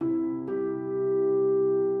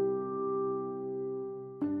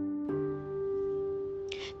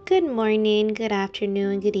Good morning, good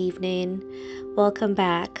afternoon, good evening. Welcome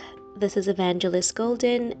back. This is Evangelist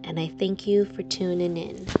Golden, and I thank you for tuning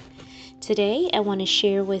in. Today, I want to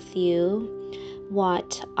share with you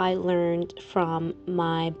what I learned from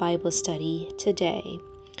my Bible study today.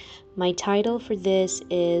 My title for this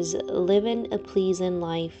is Living a Pleasing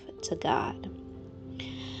Life to God.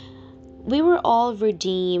 We were all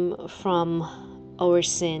redeemed from our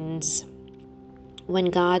sins when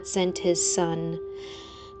God sent His Son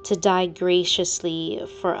to die graciously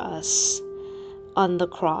for us on the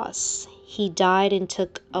cross. He died and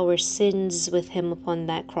took our sins with Him upon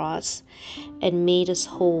that cross and made us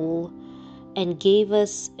whole and gave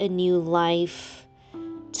us a new life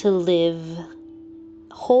to live,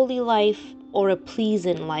 holy life or a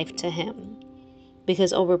pleasing life to Him,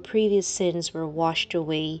 because our previous sins were washed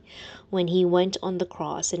away when He went on the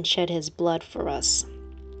cross and shed His blood for us.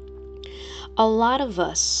 A lot of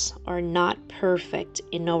us are not perfect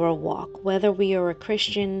in our walk, whether we are a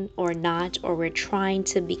Christian or not, or we're trying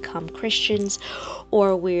to become Christians,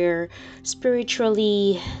 or we're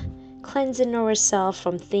spiritually cleansing ourselves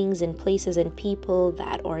from things and places and people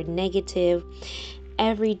that are negative.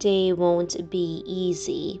 Every day won't be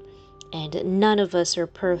easy. And none of us are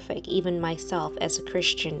perfect, even myself as a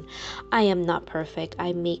Christian. I am not perfect.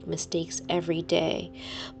 I make mistakes every day.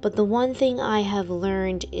 But the one thing I have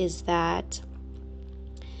learned is that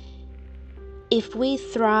if we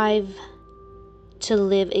thrive to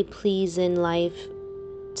live a pleasing life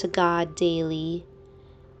to God daily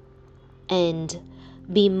and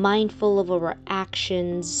be mindful of our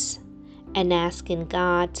actions and asking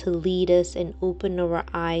God to lead us and open our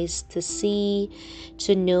eyes to see,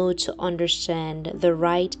 to know, to understand the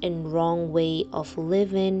right and wrong way of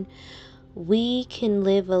living, we can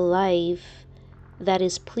live a life that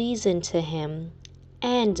is pleasing to Him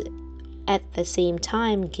and at the same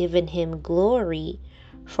time giving Him glory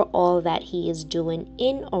for all that He is doing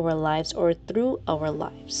in our lives or through our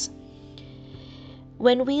lives.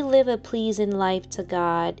 When we live a pleasing life to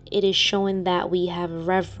God, it is showing that we have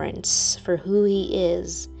reverence for who He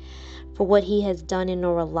is, for what He has done in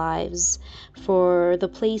our lives, for the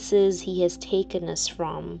places He has taken us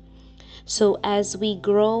from. So as we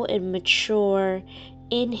grow and mature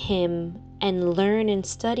in Him and learn and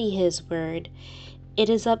study His Word, it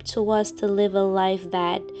is up to us to live a life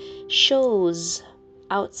that shows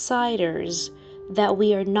outsiders that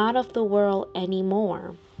we are not of the world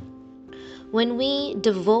anymore. When we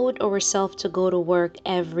devote ourselves to go to work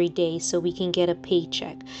every day so we can get a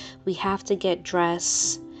paycheck, we have to get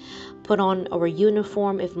dressed, put on our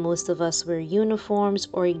uniform if most of us wear uniforms,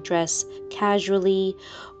 or dress casually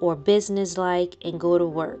or business-like and go to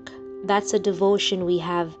work. That's a devotion we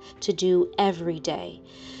have to do every day.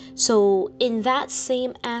 So in that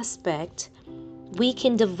same aspect, we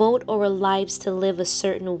can devote our lives to live a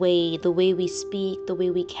certain way, the way we speak, the way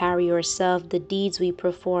we carry ourselves, the deeds we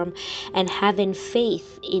perform, and having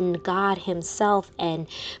faith in God Himself and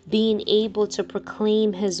being able to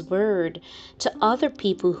proclaim His word to other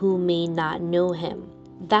people who may not know Him.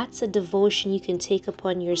 That's a devotion you can take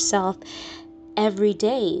upon yourself every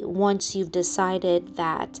day once you've decided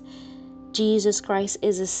that Jesus Christ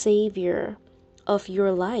is a Savior of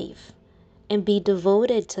your life, and be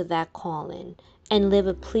devoted to that calling and live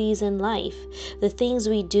a pleasing life. The things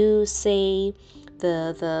we do, say,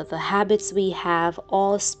 the habits we have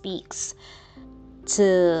all speaks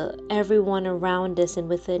to everyone around us and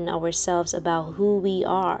within ourselves about who we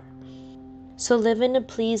are. So living a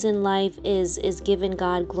pleasing life is giving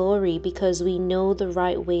God glory because we know the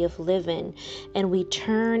right way of living and we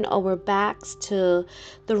turn our backs to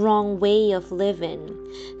the wrong way of living.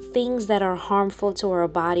 Things that are harmful to our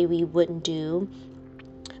body we wouldn't do.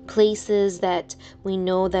 Places that we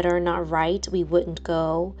know that are not right, we wouldn't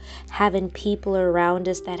go. Having people around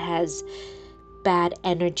us that has bad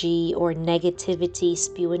energy or negativity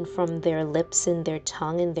spewing from their lips and their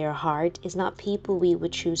tongue and their heart is not people we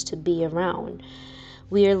would choose to be around.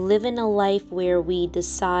 We are living a life where we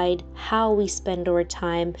decide how we spend our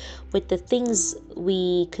time with the things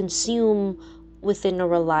we consume within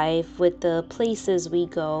our life, with the places we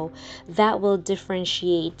go. That will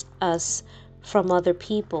differentiate us from other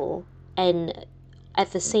people, and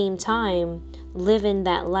at the same time living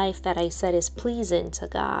that life that I said is pleasing to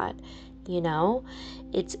God.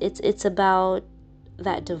 It's about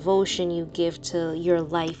that devotion you give to your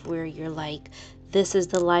life, where you're like, this is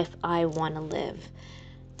the life I want to live.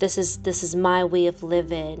 This is my way of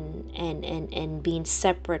living, and being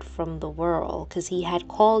separate from the world, because He had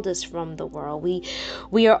called us from the world.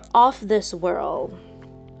 We are of this world,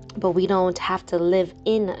 but we don't have to live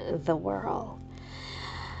in the world.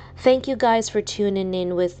 Thank you guys for tuning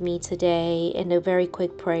in with me today. And a very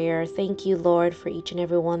quick prayer. Thank you, Lord, for each and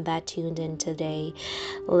every one that tuned in today.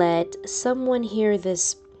 Let someone hear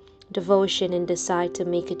this devotion and decide to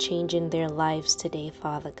make a change in their lives today,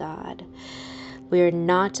 Father God. We are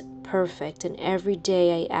not perfect, and every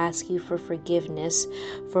day I ask you for forgiveness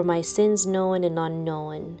for my sins known and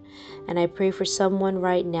unknown. And I pray for someone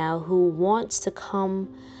right now who wants to come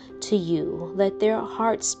to you. Let their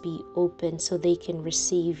hearts be open so they can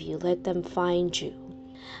receive you. Let them find you.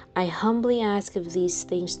 I humbly ask of these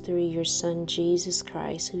things through your Son, Jesus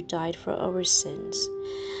Christ, who died for our sins,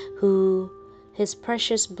 who his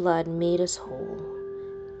precious blood made us whole.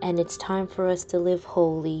 And it's time for us to live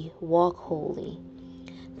holy, walk holy.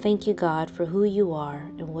 Thank you, God, for who you are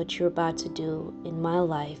and what you're about to do in my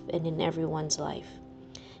life and in everyone's life.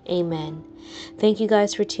 Amen. Thank you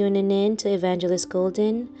guys for tuning in to Evangelist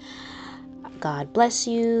Golden. God bless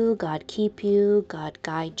you, God keep you, God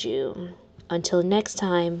guide you. Until next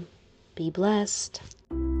time, be blessed.